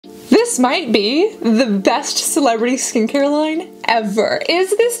This might be the best celebrity skincare line ever.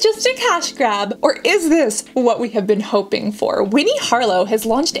 Is this just a cash grab, or is this what we have been hoping for? Winnie Harlow has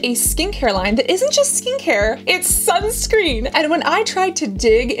launched a skincare line that isn't just skincare, it's sunscreen. And when I tried to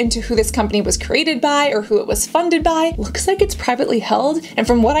dig into who this company was created by or who it was funded by, looks like it's privately held. And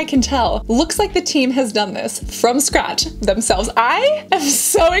from what I can tell, looks like the team has done this from scratch themselves. I am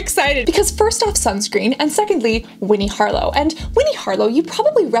so excited because first off, sunscreen, and secondly, Winnie Harlow. And Winnie Harlow, you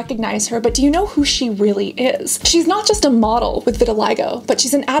probably recognize her, but do you know who she really is? She's not just a model with vitiligo, but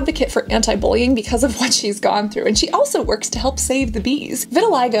she's an advocate for anti-bullying because of what she's gone through, and she also works to help save the bees.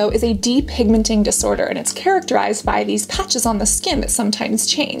 Vitiligo is a depigmenting disorder, and it's characterized by these patches on the skin that sometimes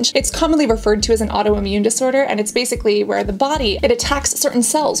change. It's commonly referred to as an autoimmune disorder, and it's basically where the body, it attacks certain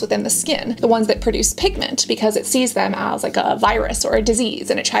cells within the skin, the ones that produce pigment, because it sees them as like a virus or a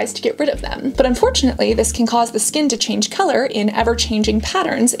disease, and it tries to get rid of them. But unfortunately, this can cause the skin to change color in ever-changing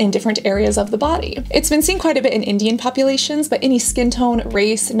patterns in different areas of the body. It's been seen quite a bit in Indian populations, but any skin tone,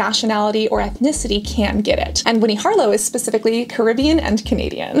 race, nationality, or ethnicity can get it. And Winnie Harlow is specifically Caribbean and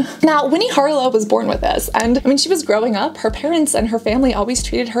Canadian. Now, Winnie Harlow was born with this, and when she was growing up, her parents and her family always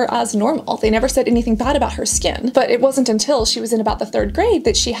treated her as normal. They never said anything bad about her skin. But it wasn't until she was in about the 3rd grade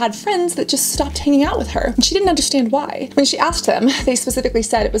that she had friends that just stopped hanging out with her, and she didn't understand why. When she asked them, they specifically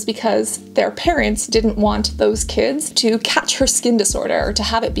said it was because their parents didn't want those kids to catch her skin disorder or to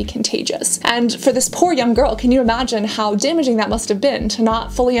have it be contagious. And for this poor young girl, can you imagine how damaging that must have been to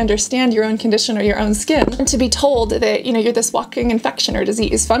not fully understand your own condition or your own skin, and to be told that, you know, you're this walking infection or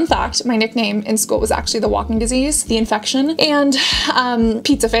disease. Fun fact, my nickname in school was actually the walking disease, the infection, and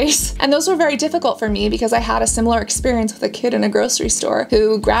pizza face. And those were very difficult for me because I had a similar experience with a kid in a grocery store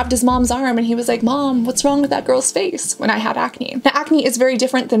who grabbed his mom's arm and he was like, "Mom, what's wrong with that girl's face?" when I had acne. Now, acne is very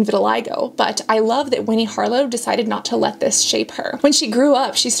different than vitiligo, but I love that Winnie Harlow decided not to let this shape her. When she grew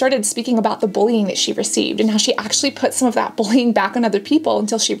up, she started speaking about the bullying that she received and how she actually put some of that bullying back on other people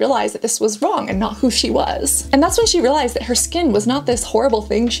until she realized that this was wrong and not who she was. And that's when she realized that her skin was not this horrible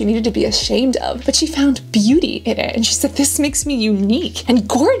thing she needed to be ashamed of, but she found beauty in it. And she said, "This makes me unique and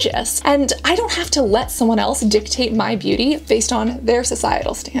gorgeous, and I don't have to let someone else dictate my beauty based on their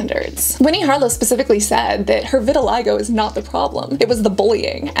societal standards." Winnie Harlow specifically said that her vitiligo is not the problem, it was the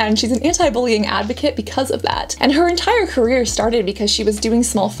bullying, and she's an anti-bullying advocate because of that. And her entire career started because she was doing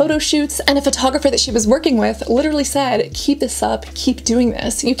small photo shoots, and a photographer that she was working with literally said, "Keep this up, keep doing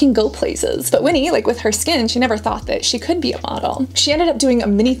this, you can go places." But Winnie, like with her skin, she never thought that she could be a model. She ended up doing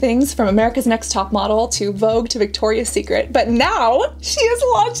many things, from America's Next Top Model to Vogue to Victoria's Secret, but now she is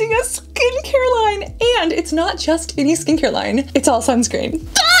launching a skincare line, and it's not just any skincare line, it's all sunscreen.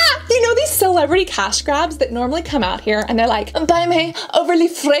 You know these celebrity cash grabs that normally come out here and they're like, "Buy my overly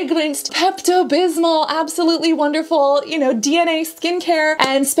fragranced Pepto-Bismol, absolutely wonderful, you know, DNA skincare,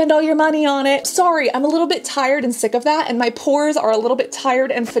 and spend all your money on it." Sorry, I'm a little bit tired and sick of that, and my pores are a little bit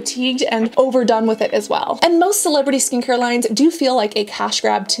tired and fatigued and overdone with it as well. And most celebrity skincare lines do feel like a cash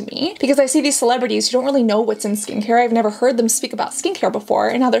grab to me, because I see these celebrities who don't really know what's in skincare. I've never heard them speak about skincare before,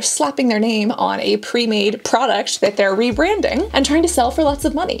 and now they're slapping their name on a pre-made product that they're rebranding and trying to sell for lots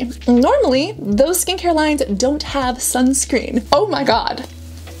of money. Normally, those skincare lines don't have sunscreen. Oh my God.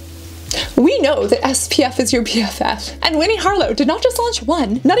 We know that SPF is your BFF, and Winnie Harlow did not just launch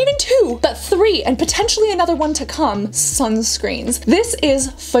 1, not even 2, but 3, and potentially another one to come, sunscreens. This is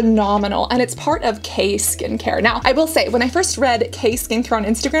phenomenal, and it's part of K Skincare. Now, I will say, when I first read K Skincare on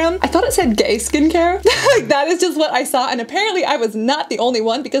Instagram, I thought it said gay skincare. Like, that is just what I saw, and apparently I was not the only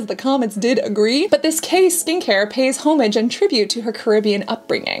one because the comments did agree, but this K Skincare pays homage and tribute to her Caribbean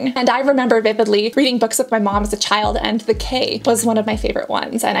upbringing. And I remember vividly reading books with my mom as a child, and the K was one of my favorite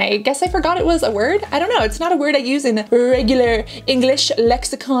ones, and I guess I forgot it was a word. I don't know, it's not a word I use in regular English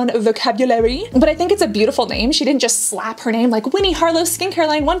lexicon vocabulary, but I think it's a beautiful name. She didn't just slap her name like Winnie Harlow Skincare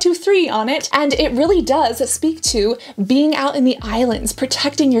Line 1, 2, 3 on it, and it really does speak to being out in the islands,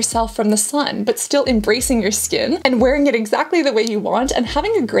 protecting yourself from the sun, but still embracing your skin and wearing it exactly the way you want and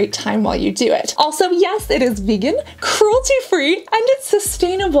having a great time while you do it. Also, yes, it is vegan, cruelty-free, and it's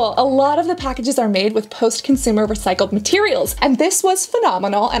sustainable. A lot of the packages are made with post-consumer recycled materials, and this was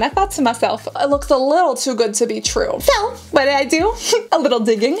phenomenal, and I thought to myself, it looks a little too good to be true. So, what did I do? A little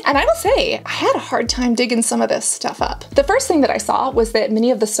digging. And I will say, I had a hard time digging some of this stuff up. The first thing that I saw was that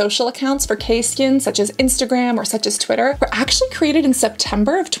many of the social accounts for K-Skin, such as Instagram or such as Twitter, were actually created in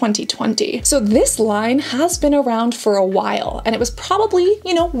September of 2020. So this line has been around for a while, and it was probably,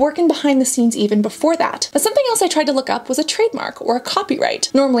 you know, working behind the scenes even before that. But something else I tried to look up was a trademark or a copyright.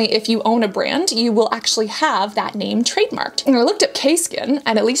 Normally, if you own a brand, you will actually have that name trademarked. And I looked up K-Skin,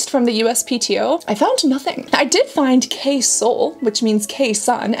 and at least from the US USPTO, I found nothing. I did find K-Sol, which means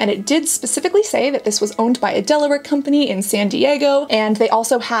K-Sun, and it did specifically say that this was owned by a Delaware company in San Diego, and they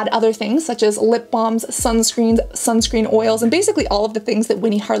also had other things such as lip balms, sunscreens, sunscreen oils, and basically all of the things that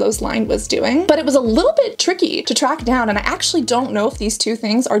Winnie Harlow's line was doing. But it was a little bit tricky to track down, and I actually don't know if these two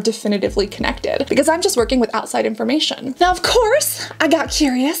things are definitively connected because I'm just working with outside information. Now, of course, I got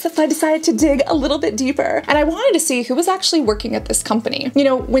curious, so I decided to dig a little bit deeper, and I wanted to see who was actually working at this company. You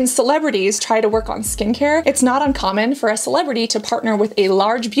know, when celebrities try to work on skincare, it's not uncommon for a celebrity to partner with a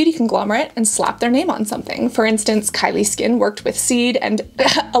large beauty conglomerate and slap their name on something. For instance, Kylie Skin worked with Seed and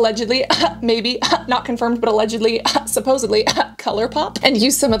allegedly, maybe, not confirmed, but allegedly, supposedly, ColourPop, and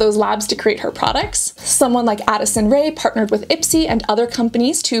used some of those labs to create her products. Someone like Addison Rae partnered with Ipsy and other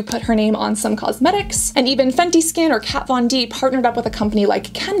companies to put her name on some cosmetics, and even Fenty Skin or Kat Von D partnered up with a company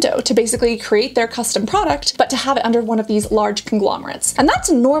like Kendo to basically create their custom product, but to have it under one of these large conglomerates. And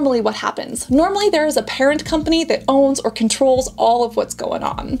that's normally what happens. Normally there is a parent company that owns or controls all of what's going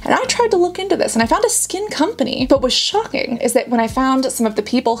on. And I tried to look into this and I found a skin company, but what's shocking is that when I found some of the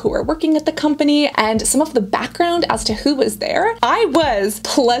people who were working at the company and some of the background as to who was there, I was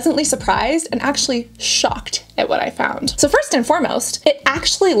pleasantly surprised and actually shocked at what I found. So first and foremost, it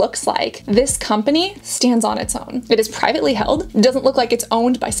actually looks like this company stands on its own. It is privately held, it doesn't look like it's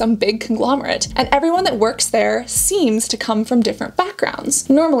owned by some big conglomerate, and everyone that works there seems to come from different backgrounds.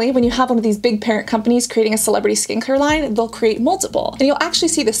 Normally, when you have one of these big parent companies creating a celebrity skincare line, they'll create multiple, and you'll actually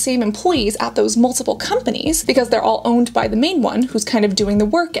see the same employees at those multiple companies because they're all owned by the main one who's kind of doing the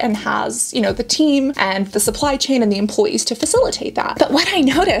work and has, you know, the team and the supply chain and the employees to facilitate that. But what I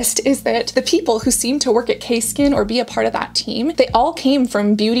noticed is that the people who seem to work at K-Skin or be a part of that team, they all came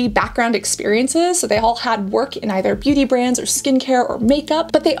from beauty background experiences, so they all had work in either beauty brands or skincare or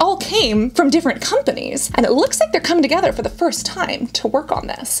makeup, but they all came from different companies, and it looks like they're coming together for the first time to work on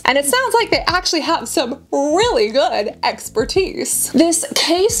this. And it sounds like they actually have some really good expertise. This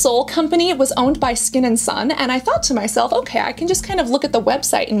K-Sol company was owned by Skin & Sun, and I thought to myself, okay, I can just kind of look at the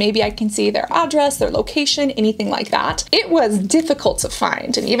website and maybe I can see their address, their location, anything like that. It was difficult to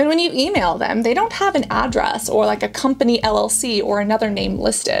find, and even when you email them, they don't have an address or like a company LLC or another name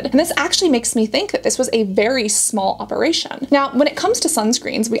listed. And this actually makes me think that this was a very small operation. Now, when it comes to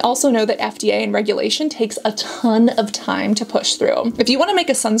sunscreens, we also know that FDA and regulation takes a ton of time to push through. If you want to make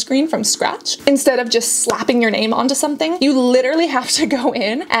a sunscreen from scratch, instead of just slapping your name onto something, you literally have to go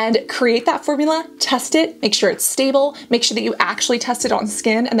in and create that formula, test it, make sure it's stable, make sure that you actually test it on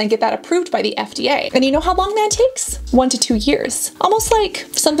skin, and then get that approved by the FDA. And you know how long that takes? 1 to 2 years. Almost like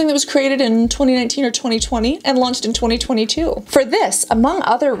something that was created in 2019 or 2020 and launched in 2022. For this, among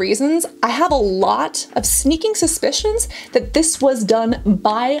other reasons, I have a lot of sneaking suspicions that this was done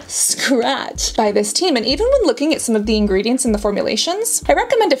by scratch by this team. And even when looking at some of the ingredients in the formulations, I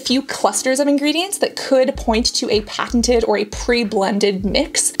recommend a few clusters of ingredients that could point to a patented or a pre-blended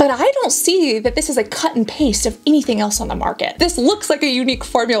mix, but I don't see that this is a cut and paste of anything else on the market. This looks like a unique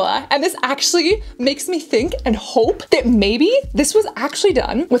formula, and this actually makes me think and hope that maybe this was actually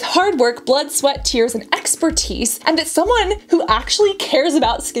done with hard work, blood, sweat, tears, and expertise, and that someone who actually cares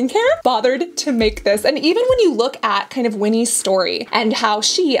about skincare bothered to make this. And even when you look at kind of Winnie's story and how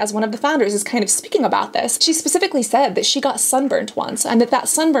she, as one of the founders, is kind of speaking about this, she specifically said that she got sunburnt once and that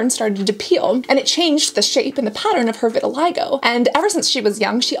sunburn started to peel and it changed the shape and the pattern of her vitiligo. And ever since she was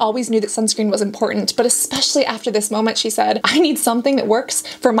young, she always knew that sunscreen was important, but especially after this moment, she said, I need something that works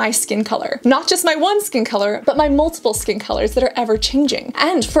for my skin color. Not just my one skin color, but my multiple skin colors that are ever changing,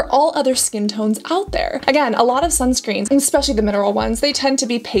 and for all other skin tones out there. Again, a lot of sunscreens, especially the mineral ones, they tend to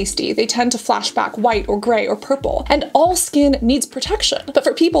be pasty. They tend to flash back white or gray or purple, and all skin needs protection. But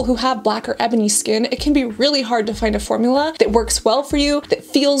for people who have black or ebony skin, it can be really hard to find a formula that works well for you, that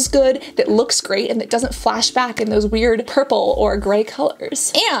feels good, that looks great, and that doesn't flash back in those weird purple or gray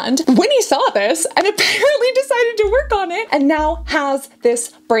colors. And Winnie saw this and apparently decided to work on it and now has this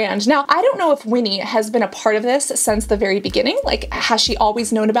brand. Now, I don't know if Winnie has been a part of this since the very beginning. Like, has she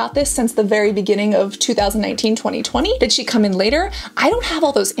always known about this since the very beginning of 2019, 2020? Did she come in later? I don't have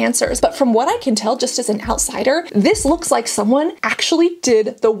all those answers, but from what I can tell just as an outsider, this looks like someone actually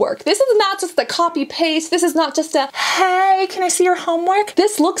did the work. This is not just a copy paste. This is not just a, hey, can I see your homework?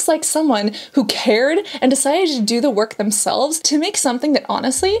 This looks like someone who cared and decided to do the work themselves to make something that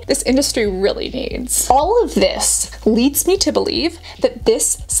honestly, this industry really needs. All of this leads me to believe that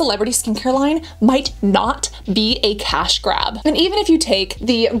this celebrity skincare line might not be a cash grab. And even if you take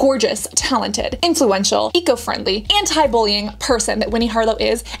the gorgeous, talented, influential, influential, eco-friendly, anti-bullying person that Winnie Harlow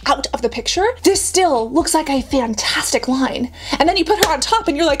is out of the picture, this still looks like a fantastic line. And then you put her on top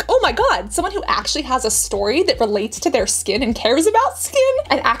and you're like, oh my God, someone who actually has a story that relates to their skin and cares about skin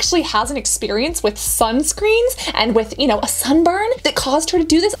and actually has an experience with sunscreens and with, you know, a sunburn that caused her to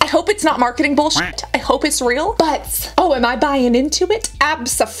do this. I hope it's not marketing bullshit. I hope it's real. But, oh, am I buying into it?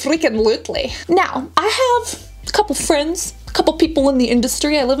 Abso-freaking-lutely. Now, I have a couple friends, a couple people in the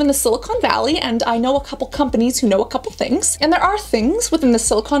industry. I live in the Silicon Valley and I know a couple companies who know a couple things. And there are things within the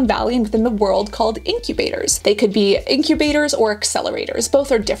Silicon Valley and within the world called incubators. They could be incubators or accelerators.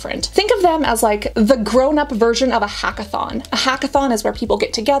 Both are different. Think of them as like the grown-up version of a hackathon. A hackathon is where people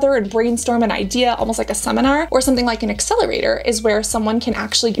get together and brainstorm an idea, almost like a seminar, or something like an accelerator is where someone can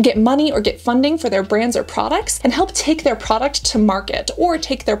actually get money or get funding for their brands or products and help take their product to market or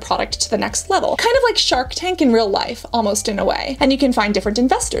take their product to the next level. Kind of like Shark Tank in real life, almost in a way. And you can find different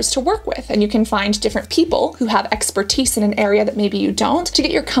investors to work with, and you can find different people who have expertise in an area that maybe you don't to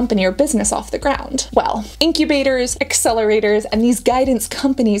get your company or business off the ground. Well, incubators, accelerators, and these guidance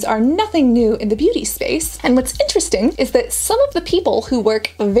companies are nothing new in the beauty space. And what's interesting is that some of the people who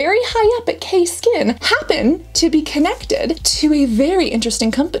work very high up at K-Skin happen to be connected to a very interesting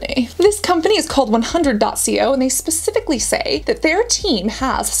company. This company is called 100.co, and they specifically say that their team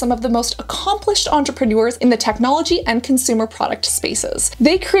has some of the most accomplished entrepreneurs in the technology and consumer product spaces.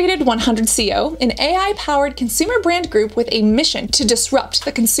 They created 100.co, an AI-powered consumer brand group with a mission to disrupt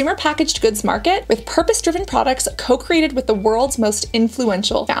the consumer packaged goods market with purpose-driven products co-created with the world's most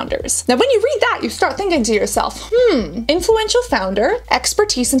influential founders. Now, when you read that, you start thinking to yourself, influential founder,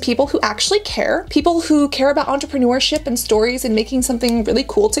 expertise in people who actually care, people who care about entrepreneurship and stories and making something really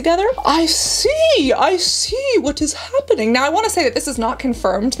cool together. I see what is happening. Now, I want to say that this is not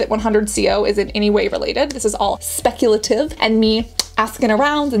confirmed that 100.co is in any way related. This is all speculative and me asking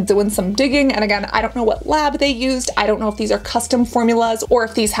around and doing some digging. And again, I don't know what lab they used. I don't know if these are custom formulas or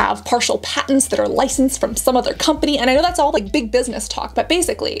if these have partial patents that are licensed from some other company. And I know that's all like big business talk, but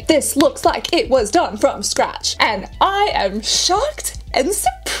basically this looks like it was done from scratch. And I am shocked and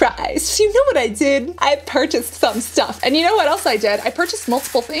surprised. You know what I did? I purchased some stuff. And you know what else I did? I purchased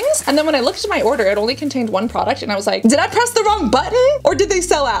multiple things. And then when I looked at my order, it only contained one product. And I was like, did I press the wrong button? Or did they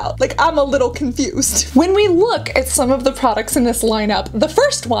sell out? Like, I'm a little confused. When we look at some of the products in this lineup, the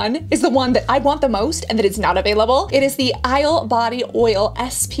first one is the one that I want the most and that is not available. It is the Isle Body Oil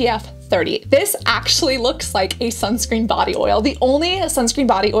SPF 30. This actually looks like a sunscreen body oil. The only sunscreen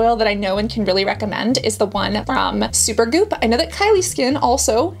body oil that I know and can really recommend is the one from Supergoop. I know that Kylie Skin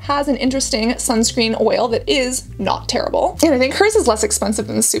also has an interesting sunscreen oil that is not terrible. And I think hers is less expensive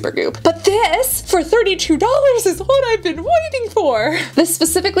than the Supergoop. But this, for $32, is what I've been waiting for. This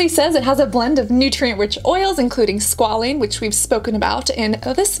specifically says it has a blend of nutrient-rich oils, including squalane, which we've spoken about in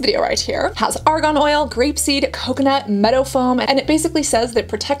this video right here. It has argan oil, grapeseed, coconut, meadow foam, and it basically says that it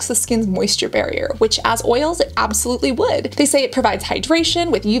protects the skin's moisture barrier, which as oils, it absolutely would. They say it provides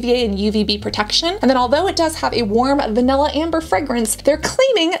hydration with UVA and UVB protection. And then although it does have a warm vanilla amber fragrance, they're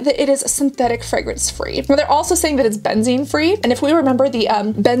claiming that it is synthetic fragrance free. Now they're also saying that it's benzene free. And if we remember the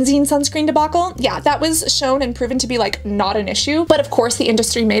benzene sunscreen debacle, yeah, that was shown and proven to be like not an issue. But of course the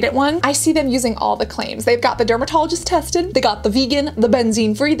industry made it one. I see them using all the claims. They've got the dermatologist tested, they got the vegan, the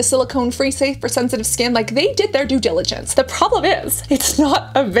benzene free, the silicone free, safe for sensitive skin. Like they did their due diligence. The problem is it's not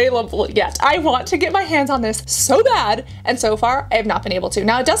available yet. I want to get my hands on this so bad, and so far I have not been able to.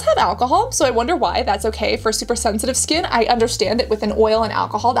 Now it does have alcohol, so I wonder why that's okay for super sensitive skin. I understand that with an oil and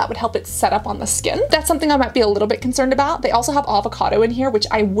alcohol that would help it set up on the skin. That's something I might be a little bit concerned about. They also have avocado in here, which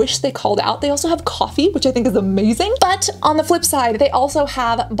I wish they called out. They also have coffee, which I think is amazing. But on the flip side, they also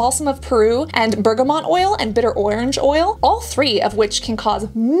have balsam of Peru and bergamot oil and bitter orange oil, all three of which can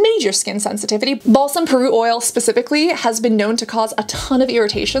cause major skin sensitivity. Balsam Peru oil specifically has been known to cause a ton of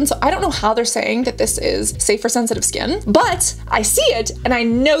irritation, so I don't know how they're saying that this is safe for sensitive skin, but I see it and I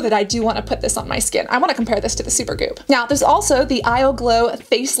know that I do want to put this on my skin. I want to compare this to the Supergoop. Now there's also the Isle Glow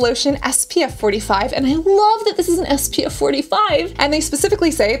Face Lotion SPF 45, and I love that this is an SPF 45, and they specifically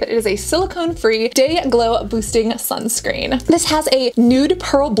say that it is a silicone-free day glow boosting sunscreen. This has a nude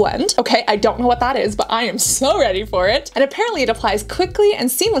pearl blend. Okay, I don't know what that is, but I am so ready for it. And apparently it applies quickly and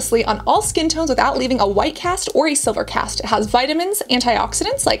seamlessly on all skin tones without leaving a white cast or a silver cast. It has vitamins,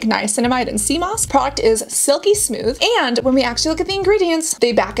 antioxidants like niacinamide and sea moss. Product is silky smooth, and when we actually look at the ingredients,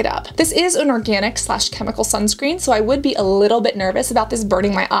 they back it up. This is an organic / chemical sunscreen, so I would be a little bit nervous about this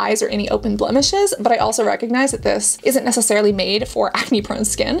burning my eyes or any open blemishes, but I also recognize that this isn't necessarily made for acne-prone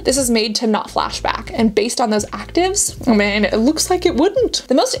skin. This is made to not flashback, and based on those actives, oh man, it looks like it wouldn't.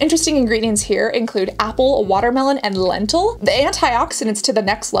 The most interesting ingredients here include apple, watermelon, and lentil. The antioxidants to the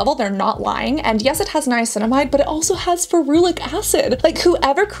next level, they're not lying, and yes, it has niacinamide, but it also has ferulic acid. Like,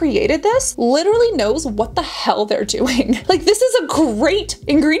 whoever created this literally knows what the hell they're doing. Like, this is a great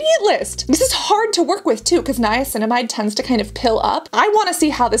ingredient list. This is hard to work with too, because niacinamide tends to kind of pill up. I want to see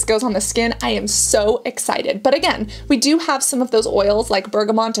how this goes on the skin. I am so excited. But again, we do have some of those oils like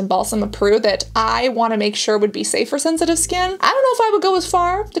bergamot and balsam of Peru that I want to make sure would be safe for sensitive skin. I don't know if I would go as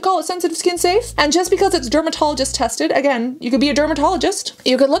far to call it sensitive skin safe. And just because it's dermatologist tested, again, you could be a dermatologist.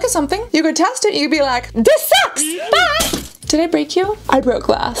 You could look at something, you could test it, you could be like, this sucks, bye! Did I break you? I broke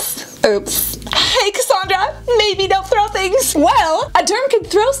glass. Oops. Hey, Cassandra, maybe don't throw things. Well, a derm could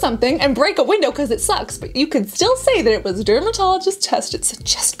throw something and break a window because it sucks, but you could still say that it was dermatologist tested, so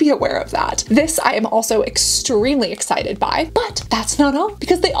just be aware of that. This I am also extremely excited by, but that's not all,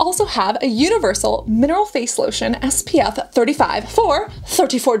 because they also have a universal mineral face lotion SPF 35 for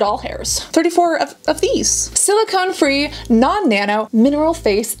 34 doll hairs. 34 of these. Silicone-free, non-nano mineral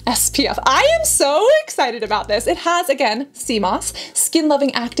face SPF. I am so excited about this. It has, again, sea moss, skin-loving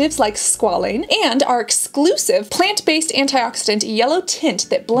actives like squalane, and our exclusive plant-based antioxidant yellow tint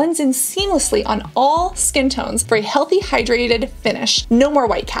that blends in seamlessly on all skin tones for a healthy, hydrated finish. No more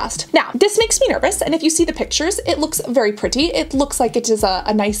white cast. Now, this makes me nervous, and if you see the pictures, it looks very pretty. It looks like it is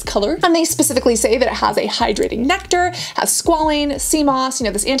a nice color, and they specifically say that it has a hydrating nectar, has squalane, sea moss, you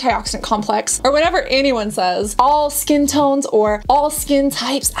know, this antioxidant complex, or whatever anyone says. All skin tones or all skin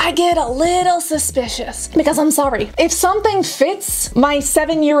types, I get a little suspicious, because I'm sorry, if something fits my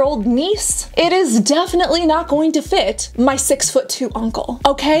 7-year-old niece, it is definitely not going to fit my 6'2" uncle,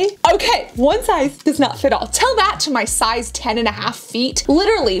 okay? Okay, one size does not fit all. Tell that to my size 10.5 feet.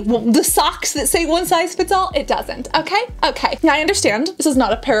 Literally, the socks that say one size fits all, it doesn't, okay? Okay, now I understand this is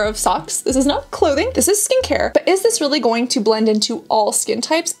not a pair of socks, this is not clothing, this is skincare, but is this really going to blend into all skin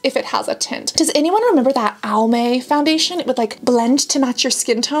types if it has a tint? Does anyone remember that Almay foundation? It would like blend to match your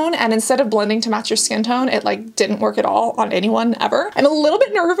skin tone, and instead of blending to match your skin tone, it like didn't work at all on anyone ever. I'm a little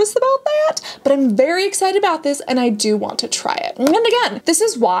bit nervous about that, but I'm very excited about this and I do want to try it. And again, this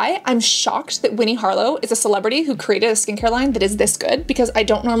is why I'm shocked that Winnie Harlow is a celebrity who created a skincare line that is this good, because I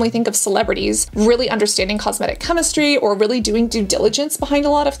don't normally think of celebrities really understanding cosmetic chemistry or really doing due diligence behind a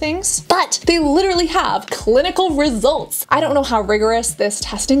lot of things, but they literally have clinical results. I don't know how rigorous this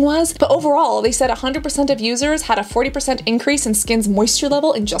testing was, but overall, they said 100% of users had a 40% increase in skin's moisture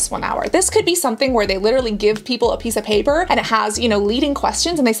level in just 1 hour. This could be something where they literally give people a piece of paper and it has, you know, leading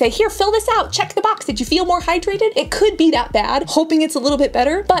questions and they say, here, fill this out, check the box. Did you feel more hydrated? It could be that bad, hoping it's a little bit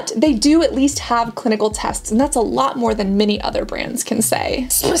better, but they do at least have clinical tests, and that's a lot more than many other brands can say.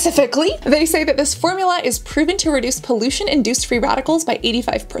 Specifically, they say that this formula is proven to reduce pollution-induced free radicals by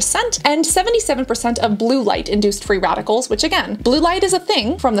 85% and 77% of blue light-induced free radicals, which again, blue light is a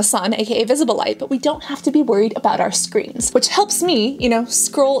thing from the sun, aka visible light, but we don't have to be worried about our screens, which helps me, you know,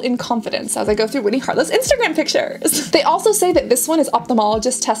 scroll in confidence as I go through Winnie Harlow's Instagram pictures. They also say that this one is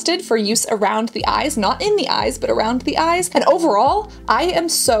ophthalmologist tested for use around the eyes, not in the eyes, but around the eyes. And overall, I am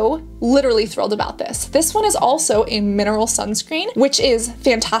so literally thrilled about this. This one is also a mineral sunscreen, which is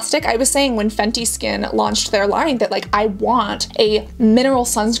fantastic. I was saying when Fenty Skin launched their line that like, I want a mineral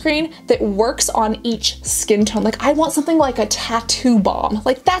sunscreen that works on each skin tone. Like I want something like a tattoo bomb.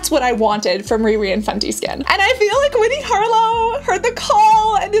 Like that's what I wanted from Riri and Fenty Skin. And I feel like Winnie Harlow heard the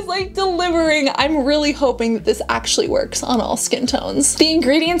call and is like delivering. I'm really hoping that this actually works on all skin tones. The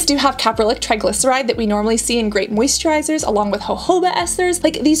ingredients do have caprylic triglyceride that we normally see in great moisturizers, along with jojoba esters.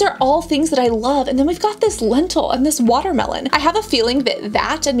 Like these are all things that I love. And then we've got this lentil and this watermelon. I have a feeling that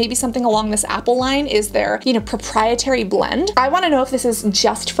that and maybe something along this apple line is their, you know, proprietary blend. I want to know if this is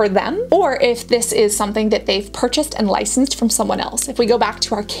just for them or if this is something that they've purchased and licensed from someone else. If we go back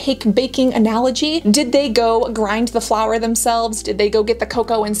to our cake baking analogy, did they go grind the flour themselves? Did they go get the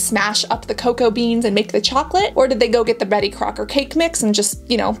cocoa and smash up the cocoa beans and make the chocolate? Or did they go get the Betty Crocker cake mix and just,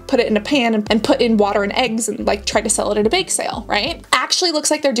 you know, put it in a pan can and put in water and eggs and like try to sell it at a bake sale, right? Actually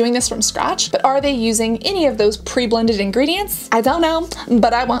looks like they're doing this from scratch, but are they using any of those pre-blended ingredients? I don't know,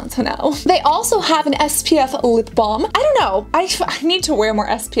 but I want to know. They also have an SPF lip balm. I don't know, I need to wear more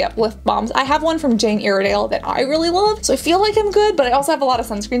SPF lip balms. I have one from Jane Iredale that I really love, so I feel like I'm good, but I also have a lot of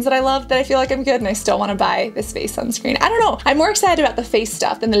sunscreens that I love that I feel like I'm good, and I still want to buy this face sunscreen. I don't know, I'm more excited about the face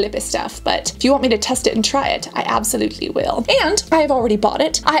stuff than the lip stuff, but if you want me to test it and try it, I absolutely will. And I have already bought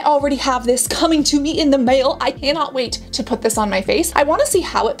it. I already have this coming to me in the mail. I cannot wait to put this on my face. I want to see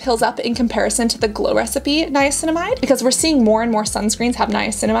how it pills up in comparison to the Glow Recipe niacinamide, because we're seeing more and more sunscreens have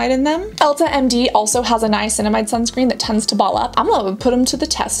niacinamide in them. Elta MD also has a niacinamide sunscreen that tends to ball up. I'm gonna put them to the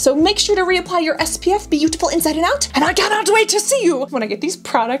test, so make sure to reapply your SPF beYoutiful inside and out, and I cannot wait to see you when I get these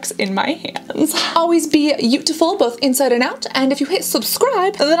products in my hands. Always be beautiful both inside and out, and if you hit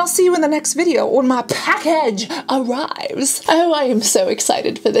subscribe, then I'll see you in the next video when my package arrives. Oh, I am so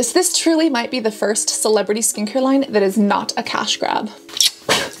excited for this. This truly might be the first celebrity skincare line that is not a cash grab.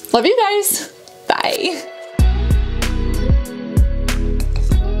 Love you guys. Bye.